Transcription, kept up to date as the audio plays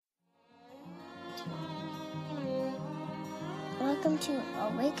welcome to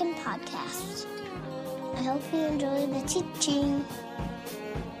Awaken Podcast. I hope you enjoy the teaching.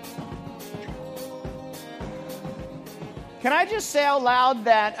 Can I just say out loud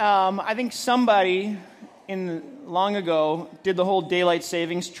that I think somebody long ago did the whole daylight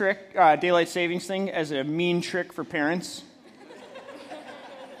savings thing as a mean trick for parents?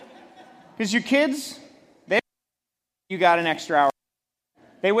 Because your kids, you got an extra hour.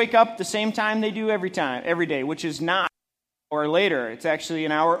 They wake up the same time they do every day, which is not an hour later. It's actually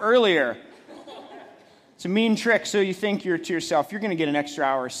an hour earlier. It's a mean trick, so you think to yourself, you're going to get an extra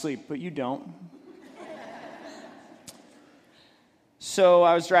hour of sleep, but you don't. So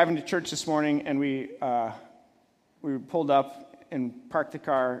I was driving to church this morning, and we pulled up and parked the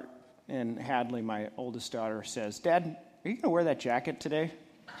car, and Hadley, my oldest daughter, says, "Dad, are you going to wear that jacket today?"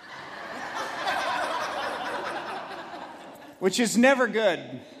 Which is never good,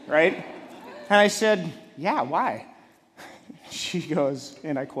 right? And I said, "Yeah, why?" She goes,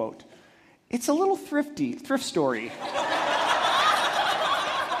 and I quote, "It's a little thrift story."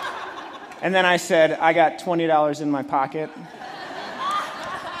 And then I said, "I got $20 in my pocket."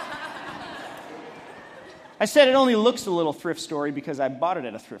 I said it only looks a little thrift story because I bought it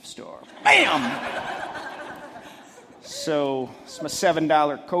at a thrift store. Bam! So it's my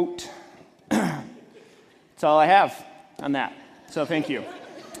 $7 coat. That's all I have on that. So thank you.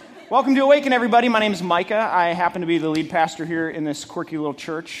 Welcome to Awaken, everybody. My name is Micah. I happen to be the lead pastor here in this quirky little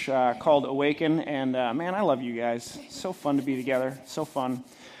church called Awaken. And man, I love you guys. It's so fun to be together. So fun.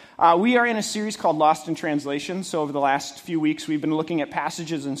 We are in a series called Lost in Translation. So over the last few weeks, we've been looking at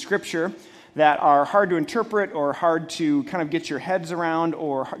passages in Scripture that are hard to interpret or hard to kind of get your heads around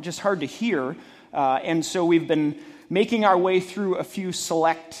or just hard to hear. And so we've been making our way through a few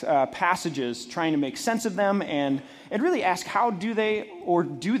select passages, trying to make sense of them and really ask how do they,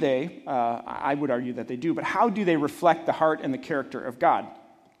 I would argue that they do, but how do they reflect the heart and the character of God?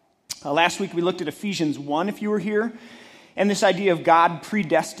 Last week we looked at Ephesians 1, if you were here, and this idea of God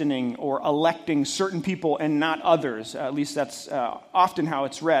predestining or electing certain people and not others. At least that's often how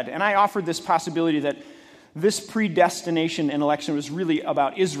it's read. And I offered this possibility that this predestination and election was really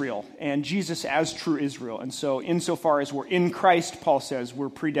about Israel and Jesus as true Israel. And so insofar as we're in Christ, Paul says, we're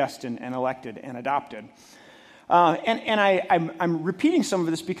predestined and elected and adopted. I'm repeating some of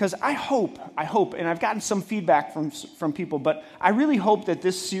this because I hope, and I've gotten some feedback from people, but I really hope that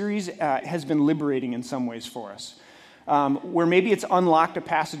this series has been liberating in some ways for us. Where maybe it's unlocked a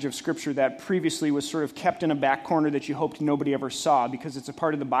passage of Scripture that previously was sort of kept in a back corner that you hoped nobody ever saw because it's a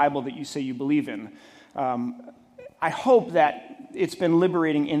part of the Bible that you say you believe in. I hope that it's been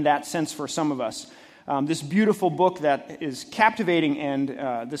liberating in that sense for some of us. This beautiful book that is captivating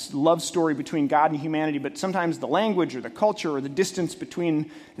and this love story between God and humanity, but sometimes the language or the culture or the distance between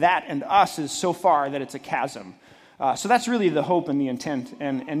that and us is so far that it's a chasm. So that's really the hope and the intent,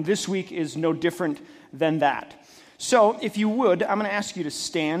 and this week is no different than that. So if you would, I'm going to ask you to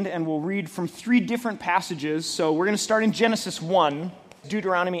stand, and we'll read from 3 different passages. So we're going to start in Genesis 1,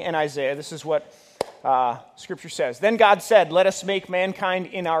 Deuteronomy, and Isaiah. This is what Scripture says. Then God said, "Let us make mankind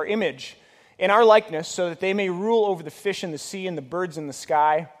in our image, in our likeness, so that they may rule over the fish in the sea and the birds in the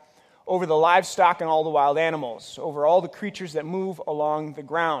sky, over the livestock and all the wild animals, over all the creatures that move along the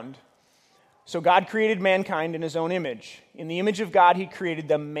ground." So God created mankind in his own image. In the image of God, he created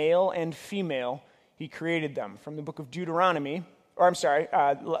them, male and female. He created them. From the book of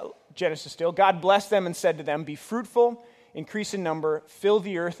Genesis still. God blessed them and said to them, "Be fruitful, increase in number, fill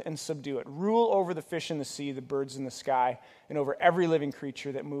the earth and subdue it. Rule over the fish in the sea, the birds in the sky, and over every living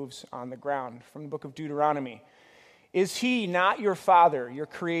creature that moves on the ground." From the book of Deuteronomy. "Is he not your father, your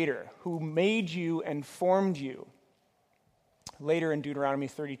creator, who made you and formed you?" Later in Deuteronomy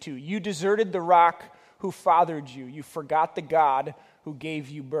 32. "You deserted the rock who fathered you. You forgot the God who gave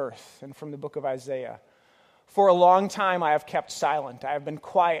you birth." And from the book of Isaiah. "For a long time I have kept silent. I have been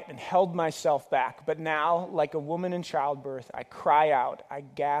quiet and held myself back. But now, like a woman in childbirth, I cry out, I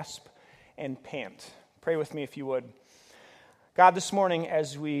gasp and pant." Pray with me if you would. God, this morning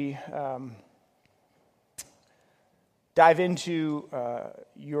as we dive into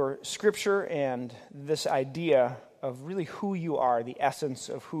your Scripture and this idea of really who you are, the essence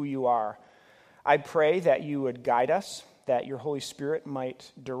of who you are, I pray that you would guide us, that your Holy Spirit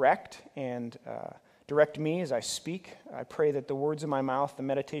might direct me as I speak. I pray that the words of my mouth, the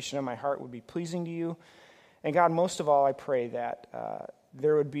meditation of my heart would be pleasing to you. And God, most of all, I pray that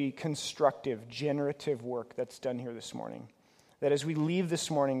there would be constructive, generative work that's done here this morning. That as we leave this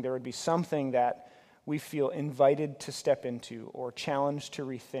morning, there would be something that we feel invited to step into or challenged to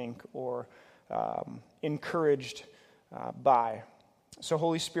rethink or encouraged by. So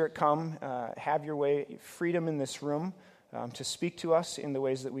Holy Spirit, come, have your way, freedom in this room. to speak to us in the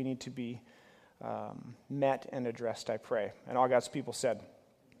ways that we need to be met and addressed, I pray. And all God's people said,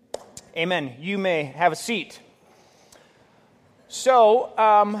 amen. You may have a seat. So,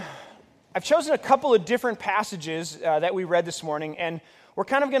 I've chosen a couple of different passages that we read this morning, and we're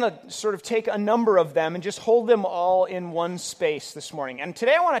kind of going to sort of take a number of them and just hold them all in one space this morning. And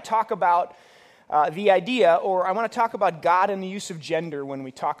today I want to talk about the idea, or I want to talk about God and the use of gender when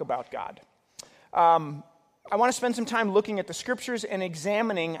we talk about God. I want to spend some time looking at the Scriptures and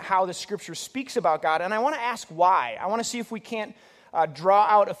examining how the Scripture speaks about God, and I want to ask why. I want to see if we can't draw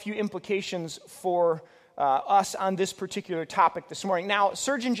out a few implications for us on this particular topic this morning. Now,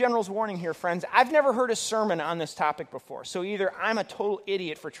 Surgeon General's warning here, friends. I've never heard a sermon on this topic before, so either I'm a total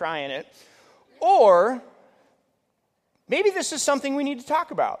idiot for trying it, or maybe this is something we need to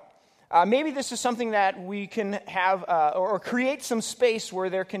talk about. Maybe this is something that we can have or create some space where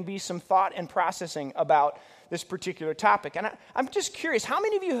there can be some thought and processing about this particular topic. And I'm just curious, how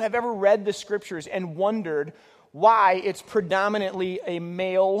many of you have ever read the Scriptures and wondered why it's predominantly a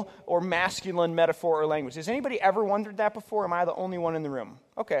male or masculine metaphor or language? Has anybody ever wondered that before? Am I the only one in the room?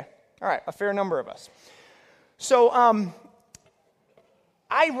 Okay. All right. A fair number of us. So,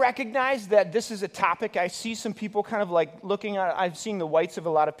 I recognize that this is a topic. I see some people kind of like looking at, I'm seeing the whites of a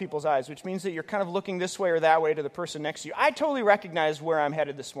lot of people's eyes, which means that you're kind of looking this way or that way to the person next to you. I totally recognize where I'm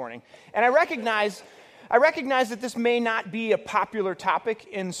headed this morning. And I recognize that this may not be a popular topic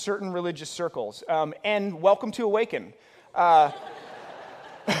in certain religious circles. And welcome to Awaken.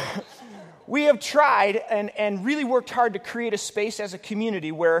 We have tried and really worked hard to create a space as a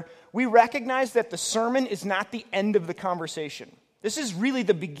community where we recognize that the sermon is not the end of the conversation. This is really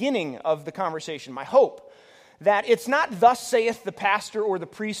the beginning of the conversation. My hope that it's not thus saith the pastor or the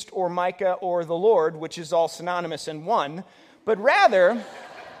priest or Micah or the Lord, which is all synonymous in one, but rather,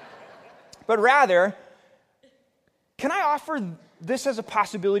 can I offer this as a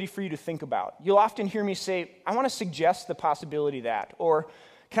possibility for you to think about? You'll often hear me say, I want to suggest the possibility that, or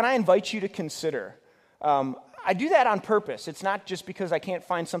can I invite you to consider? I do that on purpose. It's not just because I can't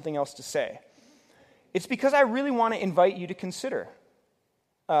find something else to say. It's because I really want to invite you to consider.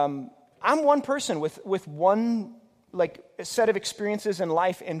 I'm one person with one set of experiences in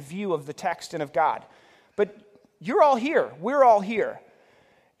life and view of the text and of God. But you're all here. We're all here.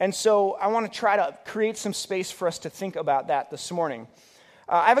 And so I want to try to create some space for us to think about that this morning.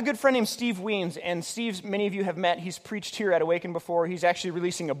 I have a good friend named Steve Wiens, and Steve, many of you have met. He's preached here at Awaken before. He's actually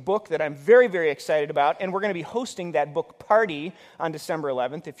releasing a book that I'm very, very excited about, and we're going to be hosting that book party on December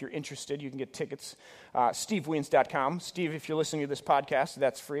 11th. If you're interested, you can get tickets, stevewiens.com. Steve, if you're listening to this podcast,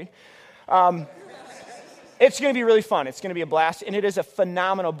 that's free. It's going to be really fun. It's going to be a blast, and it is a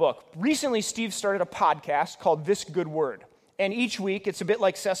phenomenal book. Recently, Steve started a podcast called This Good Word, and each week, it's a bit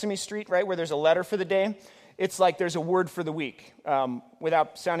like Sesame Street, right, where there's a letter for the day. It's like there's a word for the week,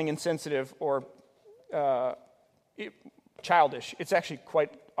 without sounding insensitive or childish. It's actually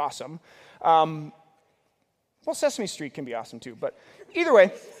quite awesome. Well, Sesame Street can be awesome too, but either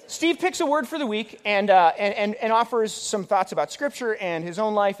way, Steve picks a word for the week and offers some thoughts about Scripture and his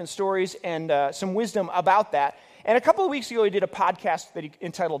own life and stories and some wisdom about that. And a couple of weeks ago, he did a podcast that he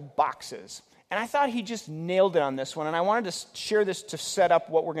entitled Boxes. And I thought he just nailed it on this one, and I wanted to share this to set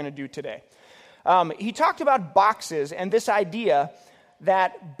up what we're going to do today. He talked about boxes and this idea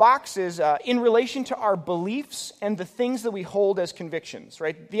that boxes, in relation to our beliefs and the things that we hold as convictions,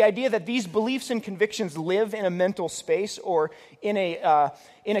 right? The idea that these beliefs and convictions live in a mental space or in a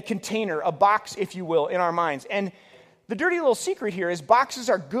container, a box, if you will, in our minds. And the dirty little secret here is boxes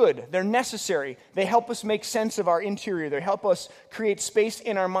are good. They're necessary. They help us make sense of our interior. They help us create space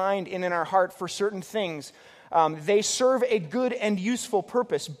in our mind and in our heart for certain things. They serve a good and useful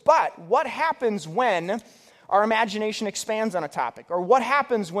purpose. But what happens when our imagination expands on a topic? Or what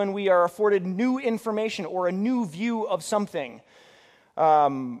happens when we are afforded new information or a new view of something?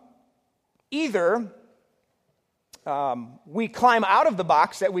 Either we climb out of the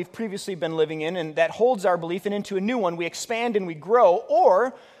box that we've previously been living in and that holds our belief and into a new one. We expand and we grow,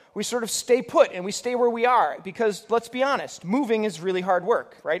 or we sort of stay put and we stay where we are. Because let's be honest, moving is really hard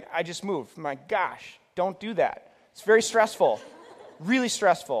work, right? I just moved. My gosh. Don't do that. It's very stressful, really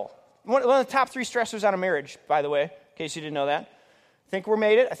stressful. One of the top 3 stressors on a marriage, by the way, in case you didn't know that. I think we're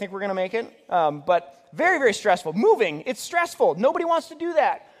made it. I think we're going to make it. But very, very stressful. Moving, it's stressful. Nobody wants to do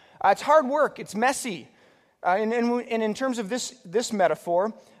that. It's hard work. It's messy. And in terms of this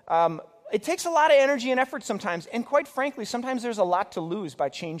metaphor, it takes a lot of energy and effort sometimes. And quite frankly, sometimes there's a lot to lose by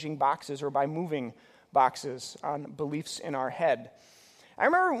changing boxes or by moving boxes on beliefs in our head. I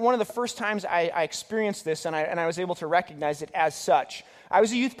remember one of the first times I experienced this, and I was able to recognize it as such. I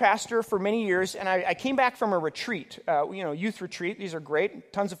was a youth pastor for many years, and I came back from a retreat, youth retreat. These are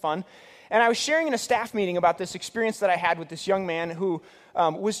great, tons of fun. And I was sharing in a staff meeting about this experience that I had with this young man who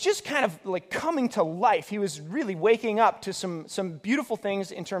was just kind of like coming to life. He was really waking up to some beautiful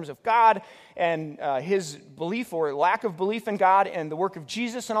things in terms of God and his belief or lack of belief in God and the work of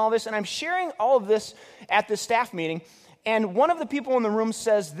Jesus and all this. And I'm sharing all of this at this staff meeting. And one of the people in the room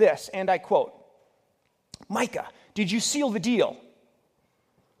says this, and I quote, "Micah, did you seal the deal?"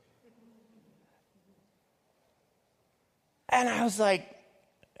 And I was like,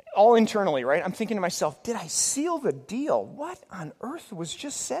 all internally, right? I'm thinking to myself, did I seal the deal? What on earth was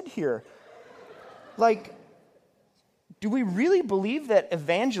just said here? Like, do we really believe that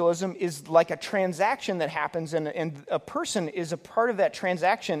evangelism is like a transaction that happens and a person is a part of that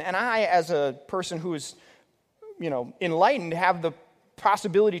transaction? And I, as a person who is, enlightened, have the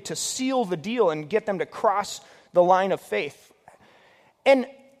possibility to seal the deal and get them to cross the line of faith. And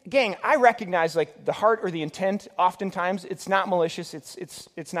gang, I recognize like the heart or the intent, oftentimes it's not malicious,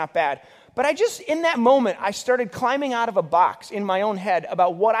 it's not bad. But in that moment, I started climbing out of a box in my own head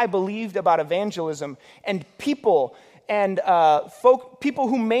about what I believed about evangelism and people and people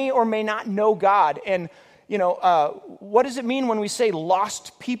who may or may not know God. And, what does it mean when we say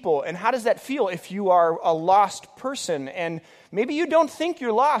lost people? And how does that feel if you are a lost person? And maybe you don't think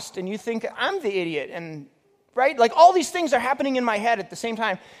you're lost and you think, I'm the idiot. And right? Like all these things are happening in my head at the same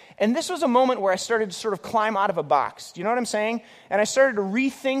time. And this was a moment where I started to sort of climb out of a box. Do you know what I'm saying? And I started to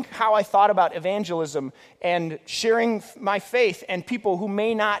rethink how I thought about evangelism and sharing my faith and people who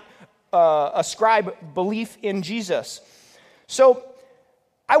may not ascribe belief in Jesus. So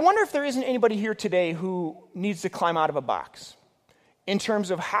I wonder if there isn't anybody here today who needs to climb out of a box in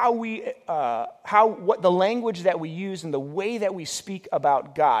terms of what the language that we use and the way that we speak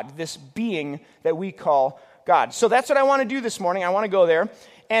about God, this being that we call God. So that's what I want to do this morning. I want to go there.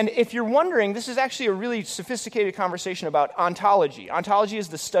 And if you're wondering, this is actually a really sophisticated conversation about ontology. Ontology is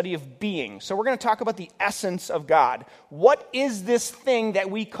the study of being. So we're going to talk about the essence of God. What is this thing that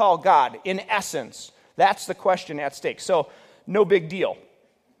we call God in essence? That's the question at stake. So no big deal.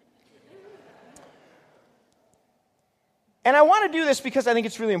 And I want to do this because I think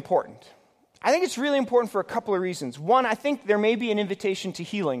it's really important. I think it's really important for a couple of reasons. One, I think there may be an invitation to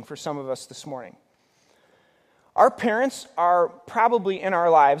healing for some of us this morning. Our parents are probably in our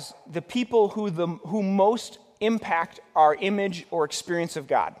lives the people who most impact our image or experience of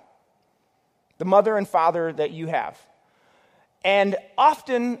God. The mother and father that you have. And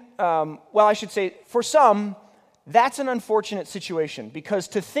often, I should say, for some, that's an unfortunate situation because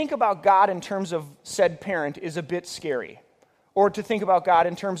to think about God in terms of said parent is a bit scary. Or to think about God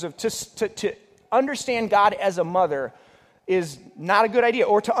in terms of, to understand God as a mother is not a good idea,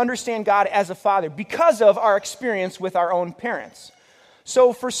 or to understand God as a father because of our experience with our own parents.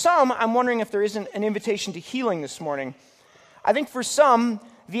 So for some, I'm wondering if there isn't an invitation to healing this morning. I think for some,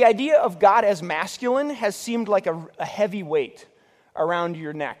 the idea of God as masculine has seemed like a heavy weight around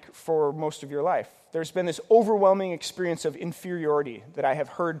your neck for most of your life. There's been this overwhelming experience of inferiority that I have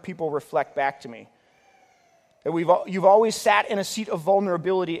heard people reflect back to me. That you've always sat in a seat of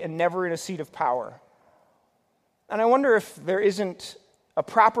vulnerability and never in a seat of power. And I wonder if there isn't a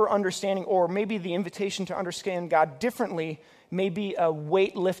proper understanding, or maybe the invitation to understand God differently may be a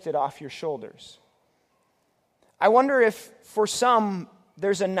weight lifted off your shoulders. I wonder if, for some,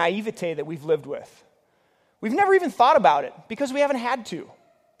 there's a naivete that we've lived with. We've never even thought about it because we haven't had to.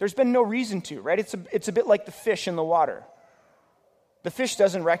 There's been no reason to, right? It's a bit like the fish in the water. The fish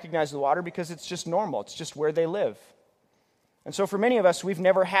doesn't recognize the water because it's just normal. It's just where they live. And so for many of us, we've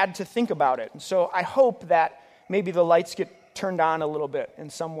never had to think about it. And so I hope that maybe the lights get turned on a little bit in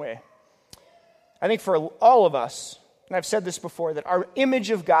some way. I think for all of us, and I've said this before, that our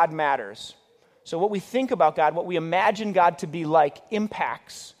image of God matters. So what we think about God, what we imagine God to be like,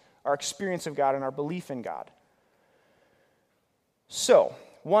 impacts our experience of God and our belief in God. So,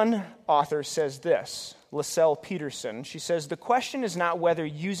 one author says this, Lascelles Peterson. She says, the question is not whether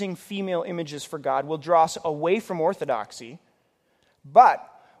using female images for God will draw us away from orthodoxy, but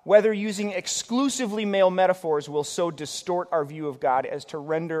whether using exclusively male metaphors will so distort our view of God as to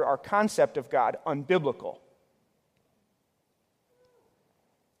render our concept of God unbiblical.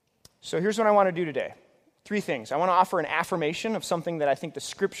 So here's what I want to do today. 3 things. I want to offer an affirmation of something that I think the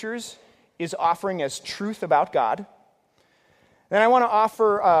Scriptures is offering as truth about God. Then I want to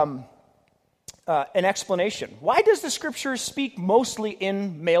offer an explanation. Why does the Scriptures speak mostly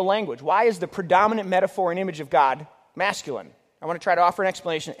in male language? Why is the predominant metaphor and image of God masculine? I want to try to offer an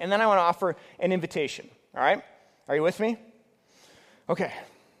explanation, and then I want to offer an invitation. All right? Are you with me? Okay.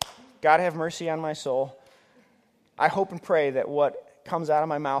 God have mercy on my soul. I hope and pray that what comes out of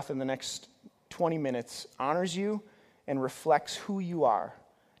my mouth in the next 20 minutes honors you and reflects who you are,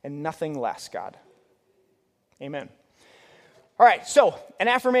 and nothing less, God. Amen. All right, so an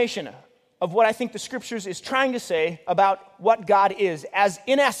affirmation of what I think the Scriptures is trying to say about what God is, as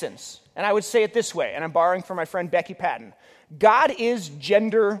in essence, and I would say it this way, and I'm borrowing from my friend Becky Patton, God is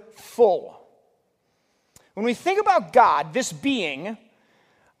gender full. When we think about God, this being,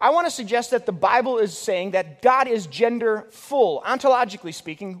 I want to suggest that the Bible is saying that God is gender full. Ontologically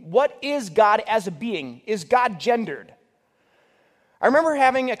speaking, what is God as a being? Is God gendered? I remember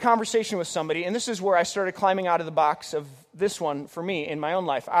having a conversation with somebody, and this is where I started climbing out of the box of this one for me in my own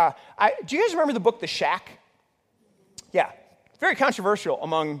life. Do you guys remember the book The Shack? Yeah, very controversial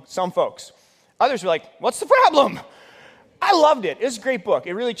among some folks. Others were like, what's the problem? I loved it. It was a great book.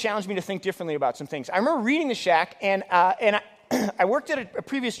 It really challenged me to think differently about some things. I remember reading The Shack, and I worked at a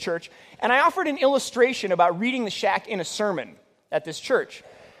previous church, and I offered an illustration about reading The Shack in a sermon at this church.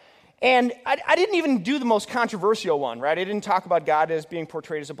 And I didn't even do the most controversial one, right? I didn't talk about God as being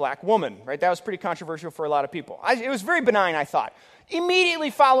portrayed as a black woman, right? That was pretty controversial for a lot of people. It was very benign, I thought. Immediately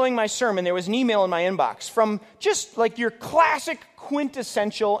following my sermon, there was an email in my inbox from just like your classic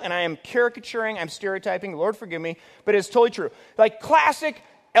quintessential, and I am caricaturing, I'm stereotyping, Lord forgive me, but it's totally true. Like classic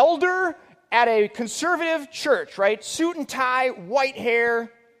elder at a conservative church, right? Suit and tie, white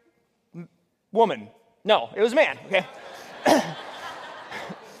hair, woman. No, it was a man, okay?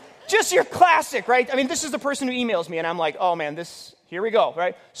 Just your classic, right? I mean, this is the person who emails me, and I'm like, oh man, here we go,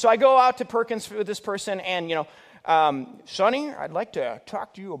 right? So I go out to Perkins with this person, and Sonny, I'd like to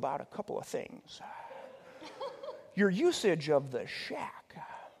talk to you about a couple of things. Your usage of the shack,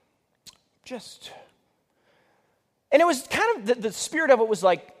 and it was kind of, the spirit of it was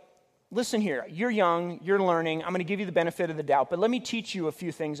like, listen here, you're young, you're learning, I'm going to give you the benefit of the doubt, but let me teach you a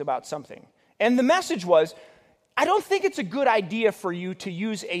few things about something. And the message was, I don't think it's a good idea for you to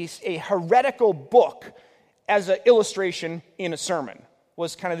use a heretical book as an illustration in a sermon,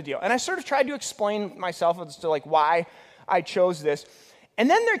 was kind of the deal. And I sort of tried to explain myself as to like why I chose this. And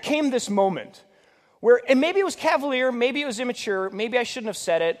then there came this moment where, and maybe it was cavalier, maybe it was immature, maybe I shouldn't have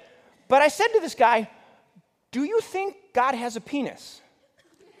said it, but I said to this guy, do you think God has a penis?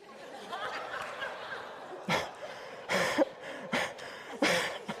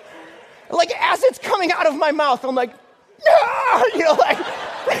 Like, as it's coming out of my mouth, I'm like, no, like,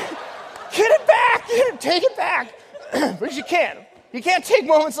 get it back, take it back. But you can't. You can't take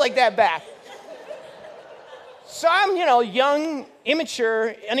moments like that back. So I'm, young,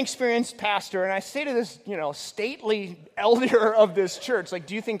 immature, inexperienced pastor, and I say to this, stately elder of this church, like,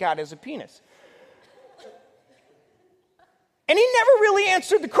 do you think God has a penis? And he never really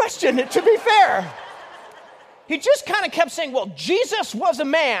answered the question, to be fair. He just kind of kept saying, well, Jesus was a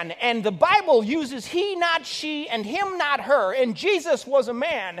man, and the Bible uses he, not she, and him, not her, and Jesus was a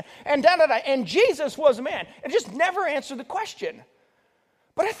man, and da-da-da, and Jesus was a man. And just never answered the question.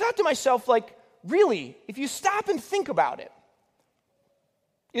 But I thought to myself, like, really, if you stop and think about it,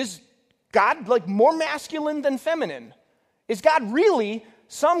 is God, like, more masculine than feminine? Is God really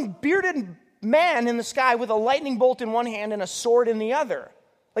some bearded man in the sky with a lightning bolt in one hand and a sword in the other?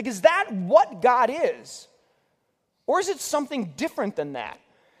 Like, is that what God is? Or is it something different than that?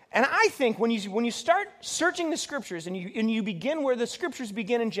 And I think when you start searching the Scriptures and you begin where the Scriptures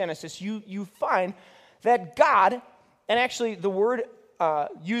begin in Genesis, you find that God, and actually the word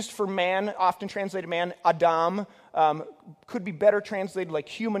used for man, often translated man, Adam, could be better translated like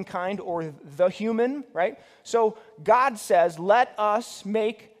humankind or the human, right? So God says, let us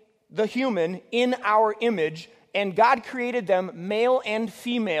make the human in our image. And God created them male and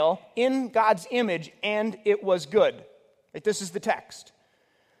female in God's image, and it was good. Like, this is the text.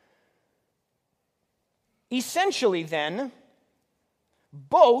 Essentially, then,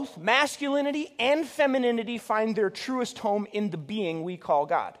 both masculinity and femininity find their truest home in the being we call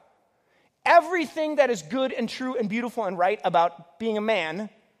God. Everything that is good and true and beautiful and right about being a man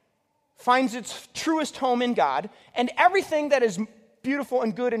finds its truest home in God, and everything that is beautiful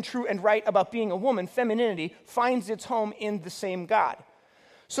and good and true and right about being a woman, femininity, finds its home in the same God.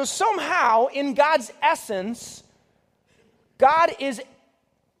 So somehow, in God's essence, God is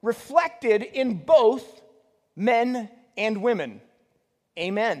reflected in both men and women.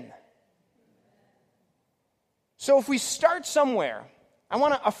 Amen. So if we start somewhere, I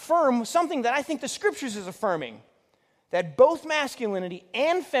want to affirm something that I think the Scriptures is affirming, that both masculinity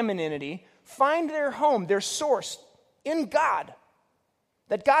and femininity find their home, their source, in God.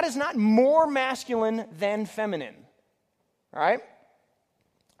 That God is not more masculine than feminine. All right?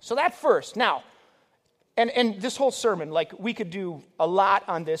 So that first. Now, and this whole sermon, like, we could do a lot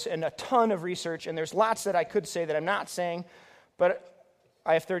on this and a ton of research, and there's lots that I could say that I'm not saying, but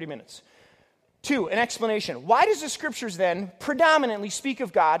I have 30 minutes. 2, an explanation. Why does the Scriptures then predominantly speak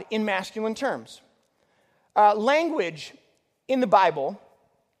of God in masculine terms? Language in the Bible,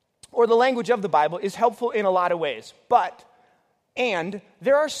 or the language of the Bible, is helpful in a lot of ways. And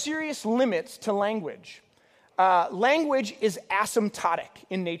there are serious limits to language. Language is asymptotic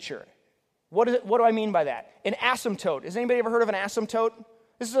in nature. What do I mean by that? An asymptote. Has anybody ever heard of an asymptote?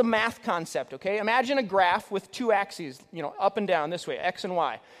 This is a math concept, okay? Imagine a graph with two axes, up and down this way, x and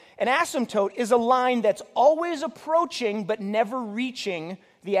y. An asymptote is a line that's always approaching but never reaching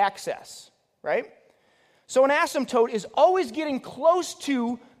the axis, right? So an asymptote is always getting close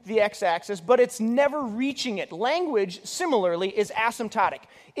to the x-axis, but it's never reaching it. Language, similarly, is asymptotic.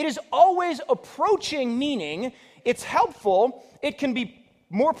 It is always approaching, meaning it's helpful. It can be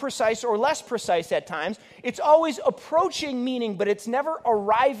more precise or less precise at times. It's always approaching meaning, but it's never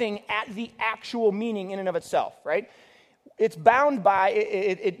arriving at the actual meaning in and of itself, right? It's bound by,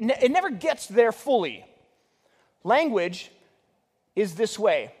 it never gets there fully. Language is this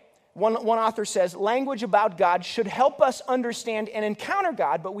way. One author says, language about God should help us understand and encounter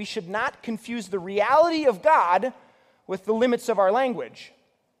God, but we should not confuse the reality of God with the limits of our language.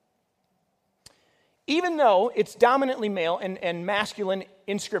 Even though it's dominantly male and masculine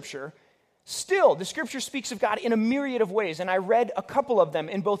in Scripture, still, the Scripture speaks of God in a myriad of ways, and I read a couple of them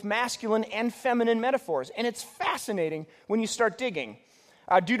in both masculine and feminine metaphors, and it's fascinating when you start digging.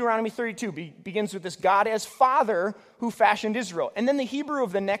 Deuteronomy 32 begins with this God as Father who fashioned Israel. And then the Hebrew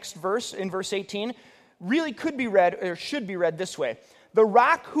of the next verse, in verse 18, really could be read, or should be read this way. The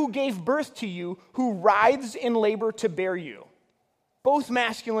rock who gave birth to you, who writhes in labor to bear you. Both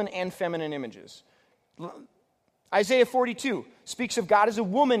masculine and feminine images. Isaiah 42 speaks of God as a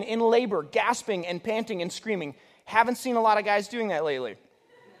woman in labor, gasping and panting and screaming. Haven't seen a lot of guys doing that lately.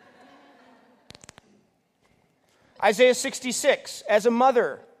 Isaiah 66, as a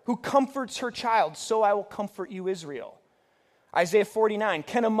mother who comforts her child, so I will comfort you, Israel. Isaiah 49,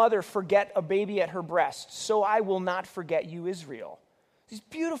 can a mother forget a baby at her breast? So I will not forget you, Israel. These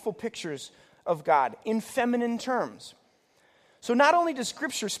beautiful pictures of God in feminine terms. So not only does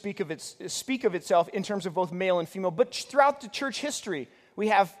Scripture speak of itself in terms of both male and female, but throughout the church history, we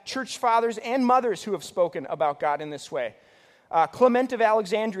have church fathers and mothers who have spoken about God in this way. Clement of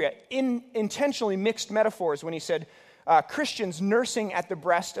Alexandria intentionally mixed metaphors when he said, Christians nursing at the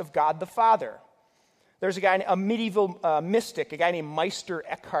breast of God the Father. There's a medieval mystic, a guy named Meister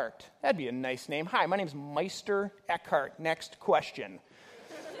Eckhart. That'd be a nice name. Hi, my name's Meister Eckhart. Next question.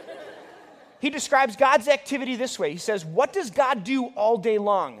 He describes God's activity this way. He says, what does God do all day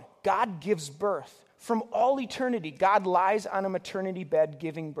long? God gives birth. From all eternity, God lies on a maternity bed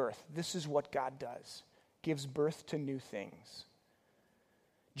giving birth. This is what God does. Gives birth to new things.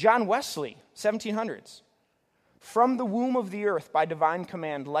 John Wesley, 1700s. From the womb of the earth, by divine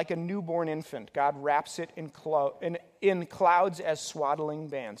command, like a newborn infant, God wraps it in clouds as swaddling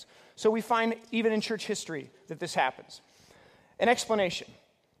bands. So we find, even in church history, that this happens. An explanation.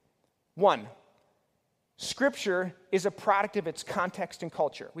 1, Scripture is a product of its context and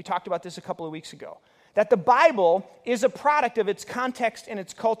culture. We talked about this a couple of weeks ago. That the Bible is a product of its context and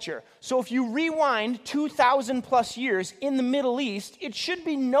its culture. So if you rewind 2,000 plus years in the Middle East, it should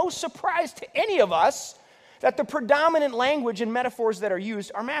be no surprise to any of us that the predominant language and metaphors that are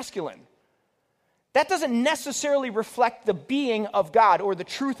used are masculine. That doesn't necessarily reflect the being of God or the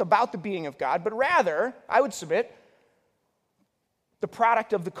truth about the being of God, but rather, I would submit, the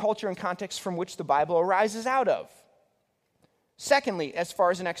product of the culture and context from which the Bible arises out of. Secondly, as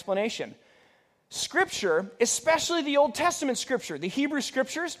far as an explanation, Scripture, especially the Old Testament Scripture, the Hebrew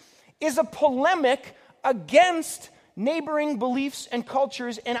Scriptures, is a polemic against neighboring beliefs and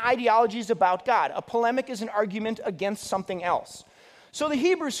cultures and ideologies about God. A polemic is an argument against something else. So the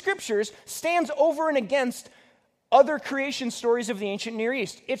Hebrew Scriptures stands over and against other creation stories of the ancient Near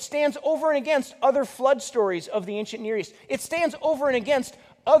East. It stands over and against other flood stories of the ancient Near East. It stands over and against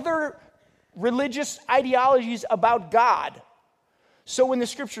other religious ideologies about God. So when the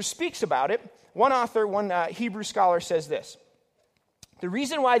Scripture speaks about it, one Hebrew scholar says this. The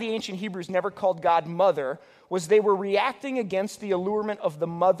reason why the ancient Hebrews never called God mother was they were reacting against the allurement of the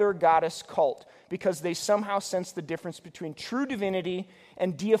mother goddess cult because they somehow sensed the difference between true divinity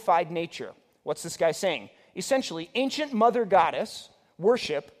and deified nature. What's this guy saying? Essentially, ancient mother goddess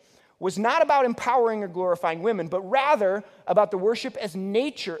worship was not about empowering or glorifying women, but rather about the worship as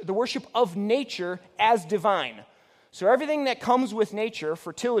nature, the worship of nature as divine. So everything that comes with nature,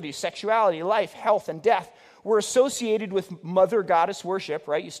 fertility, sexuality, life, health, and death, were associated with mother goddess worship,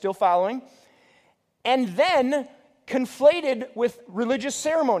 right? You still following? And then conflated with religious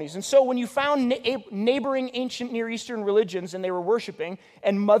ceremonies. And so when you found neighboring ancient Near Eastern religions and they were worshiping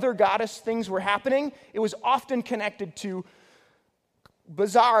and mother goddess things were happening, it was often connected to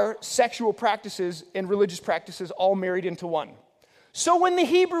bizarre sexual practices and religious practices all married into one. So when the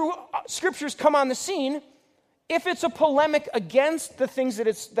Hebrew scriptures come on the scene, if it's a polemic against the things that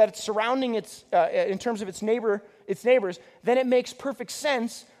it's surrounding its in terms of its neighbors, then it makes perfect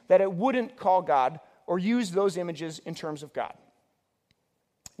sense that it wouldn't call God or use those images in terms of God.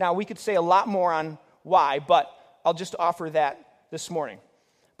 Now, we could say a lot more on why, but I'll just offer that this morning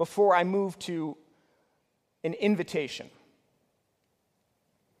before I move to an invitation.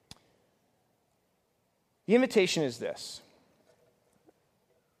 The invitation is this.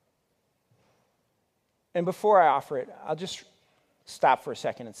 And before I offer it, I'll just stop for a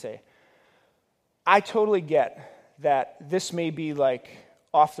second and say, I totally get that this may be like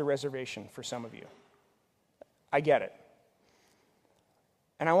off the reservation for some of you. I get it.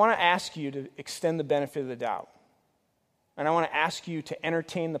 And I want to ask you to extend the benefit of the doubt. And I want to ask you to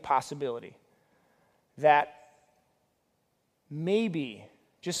entertain the possibility that maybe,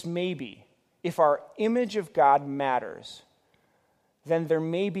 just maybe, if our image of God matters, then there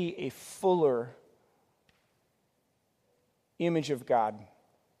may be a fuller image of God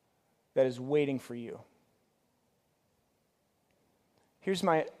that is waiting for you. Here's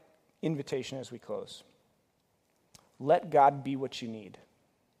my invitation as we close. Let God be what you need.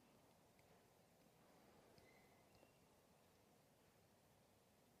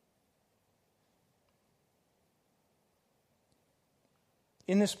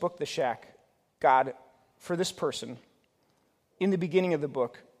 In this book, The Shack, God, for this person, in the beginning of the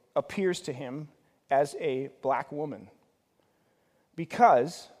book, appears to him as a black woman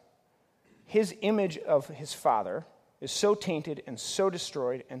because his image of his father is so tainted and so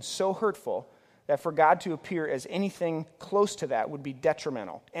destroyed and so hurtful that for God to appear as anything close to that would be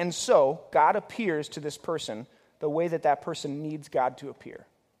detrimental. And so God appears to this person the way that that person needs God to appear.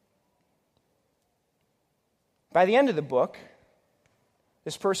 By the end of the book,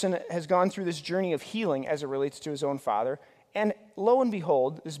 this person has gone through this journey of healing as it relates to his own father. And lo and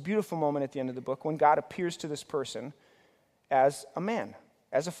behold, this beautiful moment at the end of the book when God appears to this person as a man,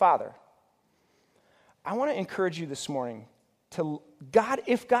 as a father. I want to encourage you this morning to God,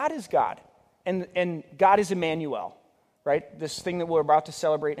 if God is God, and God is Emmanuel, right? This thing that we're about to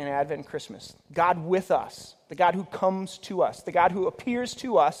celebrate in Advent and Christmas. God with us, the God who comes to us, the God who appears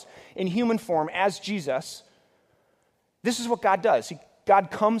to us in human form as Jesus. This is what God does. God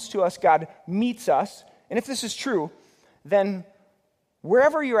comes to us, God meets us. And if this is true, then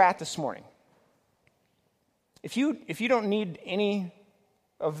wherever you're at this morning, if you don't need any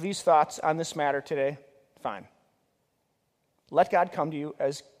of these thoughts on this matter today, fine. Let God come to you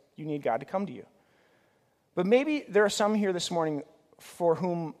as you need God to come to you. But maybe there are some here this morning for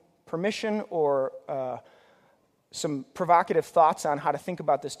whom permission or some provocative thoughts on how to think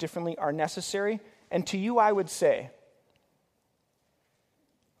about this differently are necessary. And to you, I would say,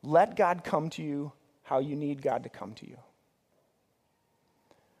 let God come to you how you need God to come to you.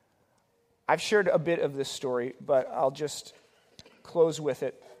 I've shared a bit of this story, but I'll just close with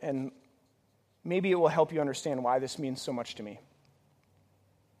it, and maybe it will help you understand why this means so much to me.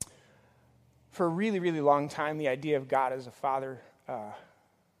 For a really, really long time, the idea of God as a father, I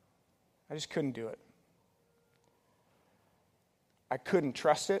just couldn't do it. I couldn't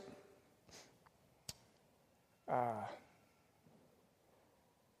trust it.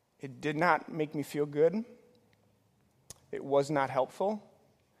 It did not make me feel good. It was not helpful.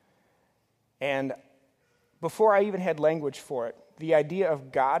 And before I even had language for it, the idea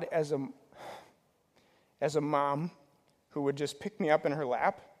of God as a mom who would just pick me up in her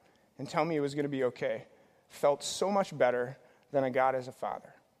lap and tell me it was going to be okay felt so much better than a God as a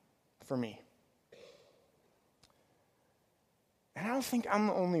father for me. And I don't think I'm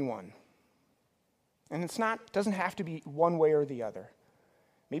the only one. And doesn't have to be one way or the other.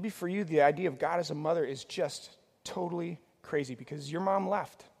 Maybe for you, the idea of God as a mother is just totally crazy because your mom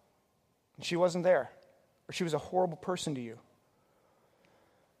left and she wasn't there, or she was a horrible person to you.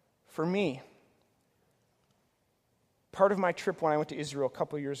 For me, part of my trip when I went to Israel a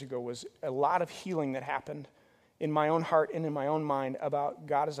couple of years ago was a lot of healing that happened in my own heart and in my own mind about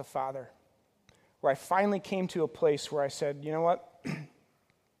God as a father, where I finally came to a place where I said, you know what?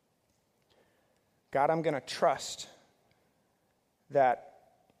 God, I'm going to trust that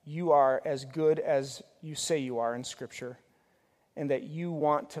you are as good as you say you are in Scripture, and that you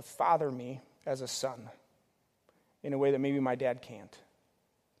want to father me as a son in a way that maybe my dad can't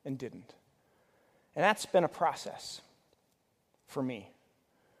and didn't. And that's been a process for me.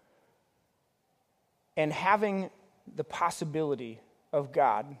 And having the possibility of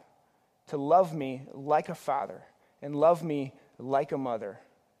God to love me like a father and love me like a mother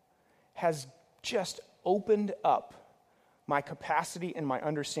has just opened up my capacity and my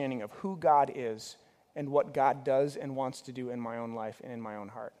understanding of who God is and what God does and wants to do in my own life and in my own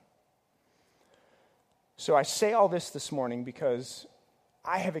heart. So I say all this morning because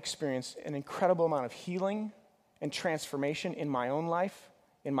I have experienced an incredible amount of healing and transformation in my own life,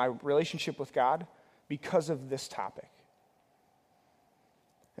 in my relationship with God, because of this topic.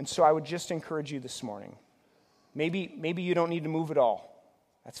 And so I would just encourage you this morning. Maybe you don't need to move at all.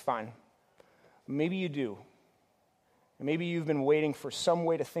 That's fine. Maybe you do. And maybe you've been waiting for some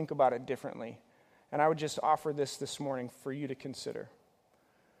way to think about it differently. And I would just offer this morning for you to consider.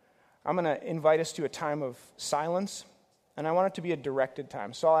 I'm going to invite us to a time of silence, and I want it to be a directed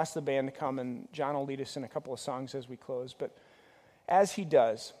time. So I'll ask the band to come, and John will lead us in a couple of songs as we close. But as he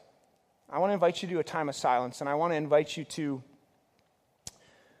does, I want to invite you to a time of silence, and I want to invite you to,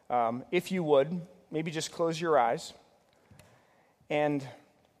 if you would, maybe just close your eyes and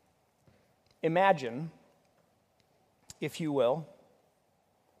imagine, if you will,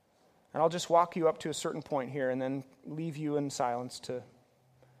 and I'll just walk you up to a certain point here and then leave you in silence to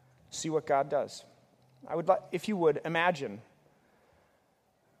see what God does. I would like, if you would, imagine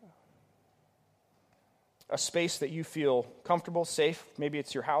a space that you feel comfortable, safe. Maybe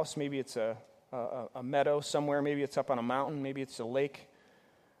it's your house, maybe it's a meadow somewhere, maybe it's up on a mountain, maybe it's a lake,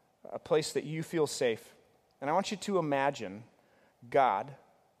 a place that you feel safe. And I want you to imagine God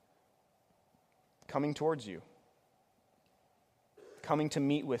coming towards you, coming to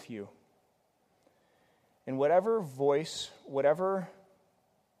meet with you. And whatever voice, whatever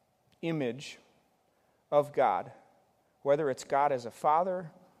image of God, whether it's God as a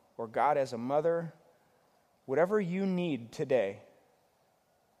father or God as a mother, whatever you need today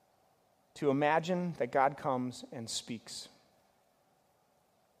to imagine that God comes and speaks,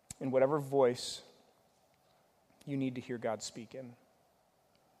 in whatever voice you need to hear God speak in.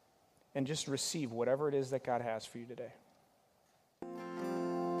 And just receive whatever it is that God has for you today.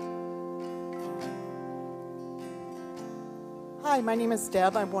 Hi, my name is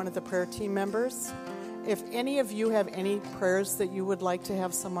Deb. I'm one of the prayer team members. If any of you have any prayers that you would like to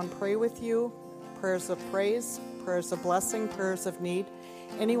have someone pray with you, prayers of praise, prayers of blessing, prayers of need,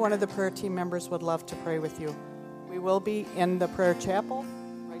 any one of the prayer team members would love to pray with you. We will be in the prayer chapel,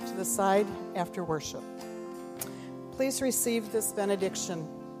 right to the side after worship. Please receive this benediction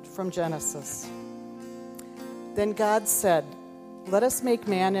from Genesis. Then God said, "Let us make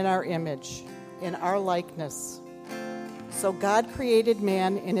man in our image, in our likeness." So God created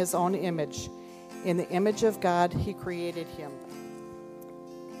man in his own image. In the image of God, he created him.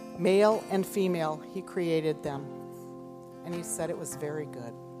 Male and female, he created them. And he said it was very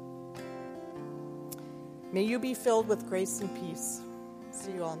good. May you be filled with grace and peace.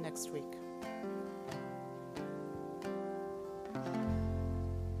 See you all next week.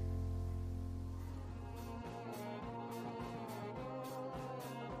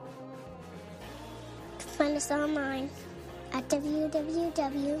 Find us online at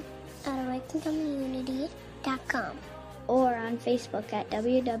www.awakencommunity.com or on Facebook at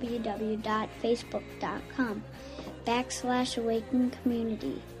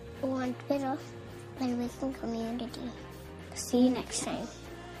www.facebook.com/awakencommunity or on Twitter at Awaken Community. See you next time.